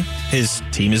locally. His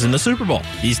team is in the Super Bowl.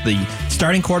 He's the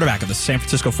starting quarterback of the San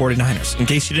Francisco 49ers, in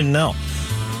case you didn't know.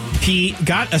 He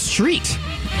got a street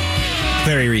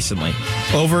very recently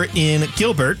over in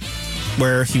Gilbert,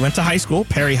 where he went to high school,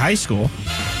 Perry High School.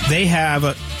 They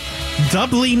have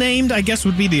doubly named, I guess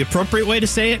would be the appropriate way to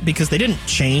say it, because they didn't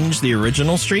change the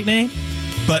original street name.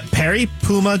 But Perry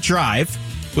Puma Drive,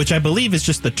 which I believe is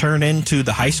just the turn into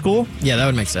the high school, Yeah, that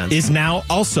would make sense. is now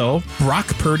also Brock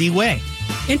Purdy Way.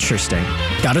 Interesting.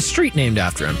 Got a street named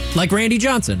after him, like Randy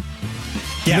Johnson.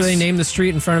 Yes. Do they name the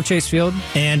street in front of Chase Field?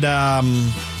 And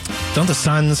don't the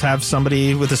Suns have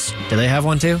somebody with a... Do they have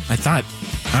one too? I thought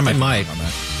I might. They might. On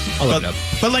that. I'll look it up.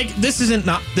 But like this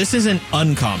isn't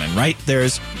uncommon, right?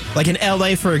 There's like in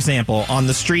LA, for example, on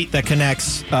the street that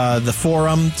connects the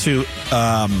Forum to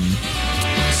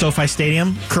SoFi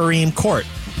Stadium, Kareem Court,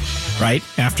 right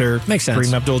after Makes sense.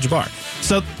 Kareem Abdul-Jabbar.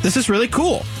 So this is really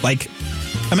cool. Like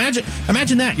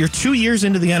imagine that you're 2 years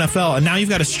into the NFL and now you've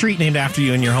got a street named after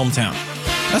you in your hometown.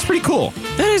 That's pretty cool.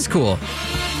 That is cool.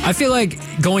 I feel like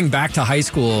going back to high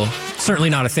school, certainly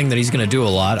not a thing that he's going to do a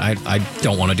lot. I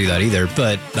don't want to do that either,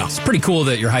 but it's pretty cool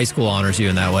that your high school honors you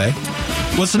in that way.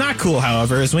 What's not cool,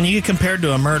 however, is when you get compared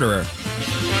to a murderer.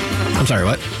 I'm sorry,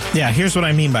 what? Yeah, here's what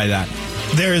I mean by that.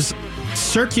 There's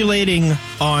circulating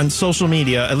on social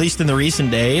media, at least in the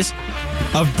recent days,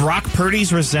 of Brock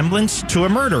Purdy's resemblance to a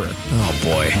murderer. Oh,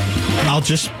 boy. I'll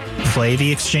just play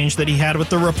the exchange that he had with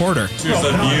the reporter. There's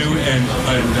a you and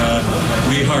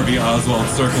Lee Harvey Oswald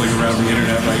circling around the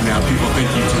internet right now. People think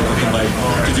you two look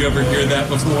alike. Did you ever hear that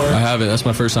before? I haven't. That's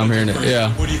my first time hearing it.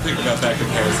 Yeah. What do you think about that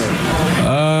comparison?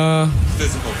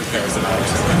 Physical comparison,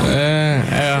 obviously.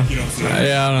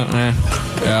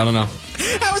 I don't know.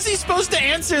 How is he supposed to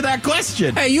answer that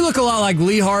question? Hey, you look a lot like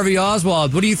Lee Harvey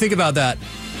Oswald. What do you think about that?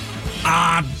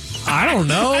 I don't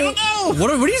know. I don't know.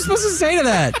 What are you supposed to say to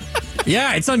that?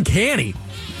 Yeah, it's uncanny.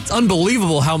 It's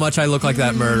unbelievable how much I look like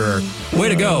that murderer. Way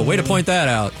to go. Way to point that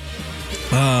out.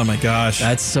 Oh, my gosh.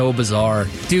 That's so bizarre.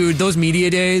 Dude, those media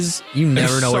days, you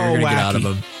never know what you're going to get out of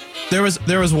them.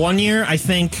 There was one year, I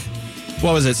think,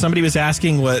 what was it? Somebody was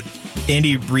asking what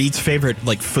Andy Reid's favorite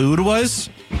food was,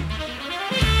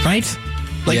 right?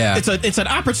 It's an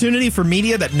opportunity for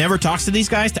media that never talks to these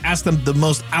guys to ask them the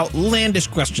most outlandish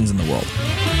questions in the world.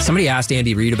 Somebody asked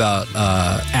Andy Reid about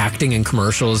acting in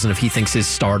commercials and if he thinks his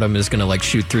stardom is going to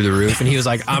shoot through the roof, and he was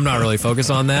like, "I'm not really focused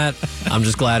on that. I'm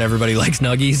just glad everybody likes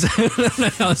Nuggies."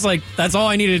 I was like, that's all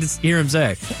I needed to hear him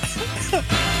say.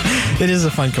 It is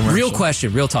a fun commercial. Real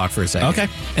question, real talk for a second. Okay.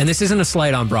 And this isn't a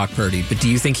slight on Brock Purdy, but do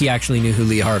you think he actually knew who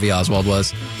Lee Harvey Oswald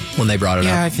was when they brought it up?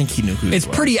 Yeah, I think he knew who he was.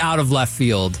 It's pretty out of left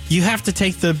field. You have to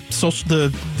take the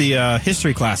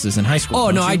history classes in high school. Oh,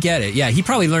 no, you? I get it. Yeah, he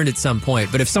probably learned at some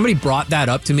point. But if somebody brought that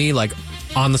up to me,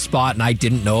 on the spot, and I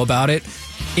didn't know about it,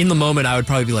 in the moment, I would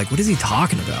probably be like, what is he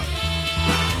talking about?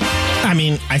 I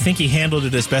mean, I think he handled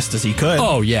it as best as he could.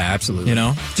 Oh, yeah, absolutely.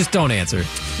 Just don't answer.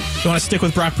 You want to stick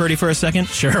with Brock Purdy for a second?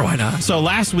 Sure, why not? So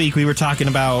last week we were talking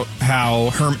about how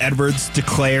Herm Edwards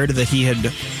declared that he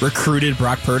had recruited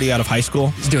Brock Purdy out of high school.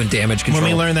 He's doing damage control.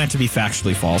 When we learned that to be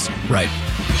factually false. Right.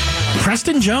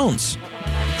 Preston Jones,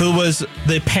 who was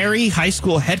the Perry High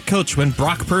School head coach when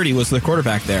Brock Purdy was the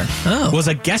quarterback there, was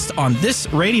a guest on this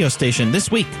radio station this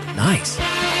week. Nice.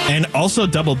 And also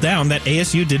doubled down that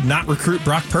ASU did not recruit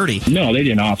Brock Purdy. No, they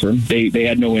didn't offer him. They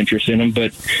had no interest in him.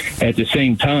 But at the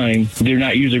same time, they're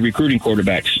not usually recruiting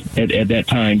quarterbacks at that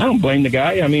time. I don't blame the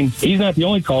guy. I mean, he's not the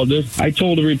only call this. I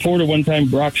told a reporter one time,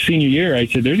 Brock's senior year, I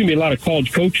said, there's going to be a lot of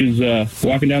college coaches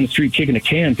walking down the street kicking a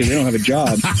can because they don't have a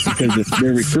job because of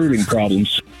their recruiting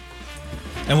problems.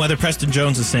 And whether Preston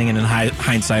Jones is saying it in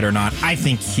hindsight or not, I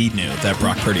think he knew that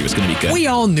Brock Purdy was going to be good. We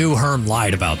all knew Herm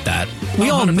lied about that.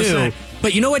 We all 100%. knew.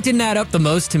 But you know what didn't add up the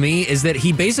most to me is that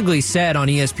he basically said on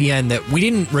ESPN that we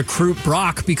didn't recruit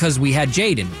Brock because we had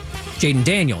Jaden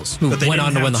Daniels, who went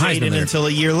on to win the Heisman until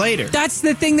a year later. That's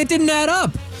the thing that didn't add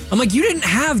up. I'm like, you didn't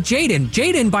have Jaden.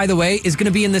 Jaden, by the way, is going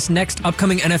to be in this next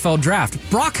upcoming NFL draft.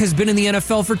 Brock has been in the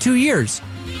NFL for 2 years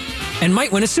and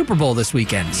might win a Super Bowl this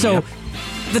weekend. So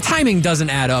the timing doesn't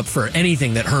add up for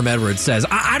anything that Herm Edwards says.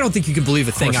 I don't think you can believe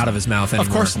a thing out of his mouth anymore.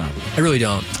 Of course not. I really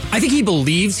don't. I think he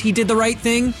believes he did the right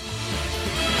thing,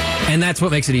 and that's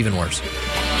what makes it even worse.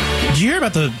 Did you hear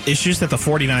about the issues that the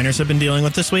 49ers have been dealing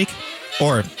with this week?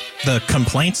 Or the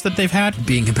complaints that they've had?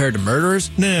 Being compared to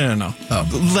murderers? No.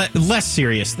 Oh. Less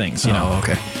serious things, you know.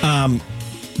 Okay.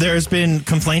 There's been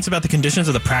complaints about the conditions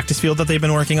of the practice field that they've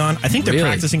been working on. I think they're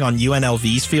practicing on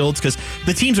UNLV's fields because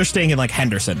the teams are staying in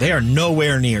Henderson. They are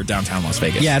nowhere near downtown Las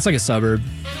Vegas. Yeah, it's like a suburb.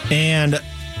 And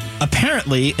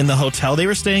apparently in the hotel they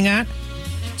were staying at,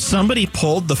 somebody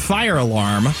pulled the fire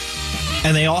alarm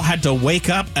and they all had to wake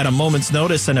up at a moment's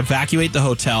notice and evacuate the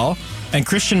hotel. And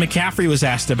Christian McCaffrey was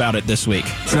asked about it this week.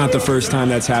 It's not the first time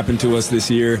that's happened to us this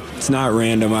year. It's not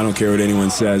random. I don't care what anyone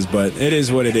says, but it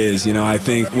is what it is. I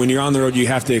think when you're on the road, you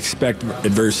have to expect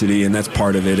adversity, and that's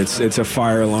part of it. It's a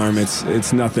fire alarm.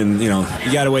 It's nothing, you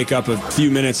got to wake up a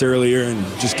few minutes earlier and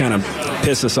just kind of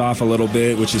piss us off a little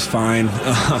bit, which is fine.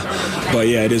 But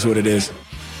yeah, it is what it is.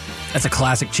 That's a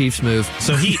classic Chiefs move.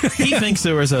 So he thinks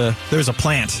there was a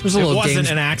plant. It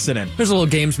wasn't an accident. There's a little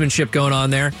gamesmanship going on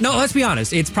there. No, let's be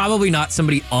honest. It's probably not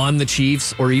somebody on the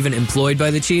Chiefs or even employed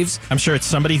by the Chiefs. I'm sure it's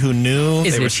somebody who knew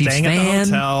they were staying at the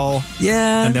hotel.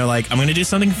 Yeah. And they're like, I'm going to do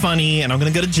something funny and I'm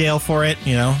going to go to jail for it.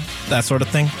 That sort of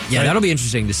thing. Yeah, right? That'll be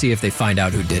interesting to see if they find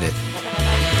out who did it.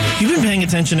 You've been paying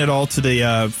attention at all to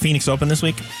the Phoenix Open this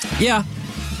week? Yeah.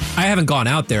 I haven't gone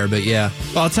out there, but yeah.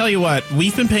 Well, I'll tell you what,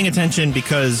 we've been paying attention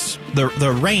because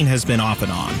the rain has been off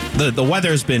and on. The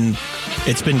weather's been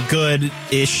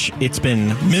good-ish. It's been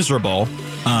miserable.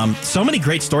 So many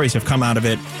great stories have come out of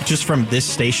it just from this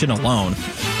station alone.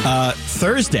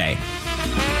 Thursday,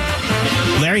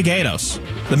 Larry Gatos,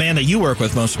 the man that you work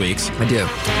with most weeks. I do.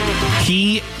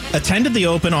 He attended the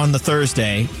Open on the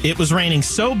Thursday. It was raining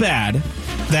so bad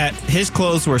that his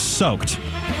clothes were soaked.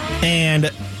 And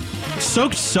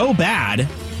soaked so bad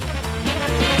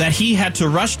that he had to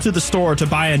rush to the store to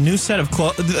buy a new set of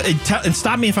clothes. And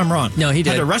stop me if I'm wrong. No, he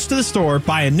did. Had to rush to the store,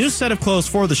 buy a new set of clothes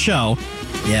for the show.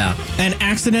 Yeah. And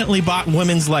accidentally bought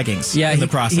women's leggings in the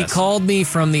process. He called me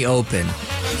from the Open.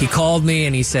 He called me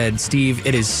and he said, Steve,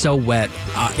 it is so wet.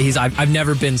 I've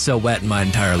never been so wet in my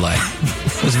entire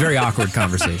life. It was a very awkward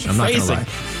conversation. I'm not going to lie.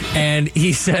 And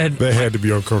he said... That had to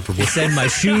be uncomfortable. He said, my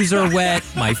shoes are wet,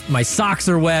 my socks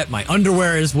are wet, my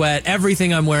underwear is wet,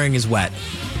 everything I'm wearing is wet.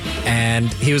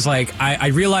 And he was like, I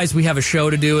realize we have a show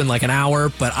to do in like an hour,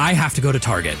 but I have to go to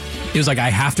Target. He was like, I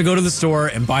have to go to the store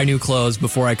and buy new clothes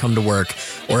before I come to work,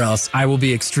 or else I will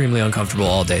be extremely uncomfortable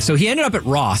all day. So he ended up at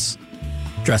Ross,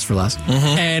 Dress for Less,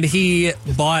 and he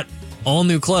bought all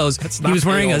new clothes. He was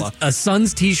wearing a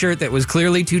Suns t-shirt that was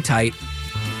clearly too tight.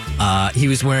 He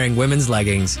was wearing women's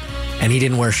leggings, and he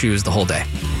didn't wear shoes the whole day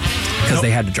because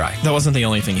they had to dry. That wasn't the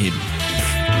only thing he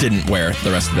didn't wear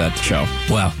the rest of that show.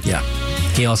 Well, yeah.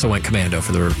 He also went commando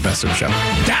for the rest of the show.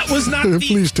 That was not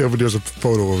Please tell me there's a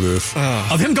photo of this.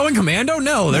 Of him going commando?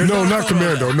 No, there's no, not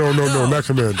commando. No, not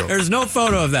commando. There's no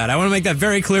photo of that. I want to make that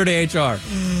very clear to HR.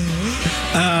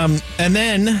 And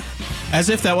then, as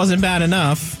if that wasn't bad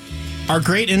enough, our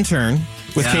great intern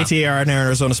with KTAR and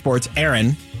Arizona Sports,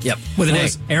 Aaron. Yep, with an A.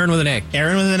 Aaron with an A.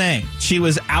 Aaron with an A. She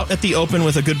was out at the Open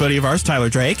with a good buddy of ours, Tyler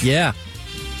Drake. Yeah.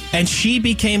 And she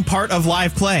became part of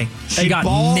live play. She got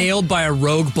nailed by a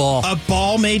rogue ball. A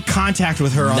ball made contact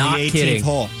with her on the 18th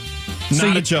hole.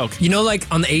 Not a joke. You know, like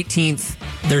on the 18th,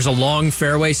 there's a long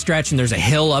fairway stretch and there's a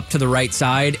hill up to the right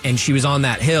side, and she was on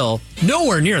that hill,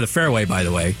 nowhere near the fairway, by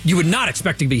the way. You would not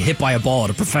expect to be hit by a ball at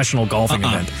a professional golfing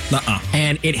event.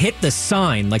 And it hit the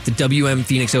sign, like the WM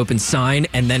Phoenix Open sign,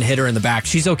 and then hit her in the back.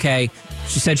 She's okay.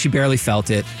 She said she barely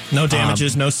felt it. No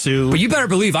damages, no sue. But you better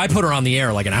believe I put her on the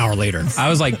air like an hour later. I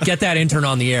was like, get that intern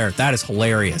on the air. That is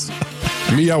hilarious.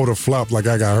 Me, I would have flopped like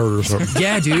I got hurt or something.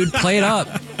 Yeah, dude, play it up.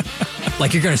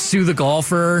 Like you're going to sue the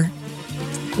golfer,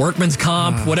 workman's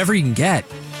comp, whatever you can get.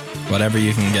 Whatever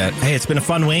you can get. Hey, it's been a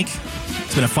fun week.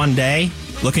 It's been a fun day.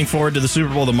 Looking forward to the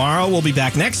Super Bowl tomorrow. We'll be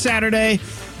back next Saturday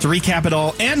to recap it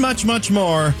all and much, much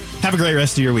more. Have a great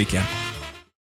rest of your weekend.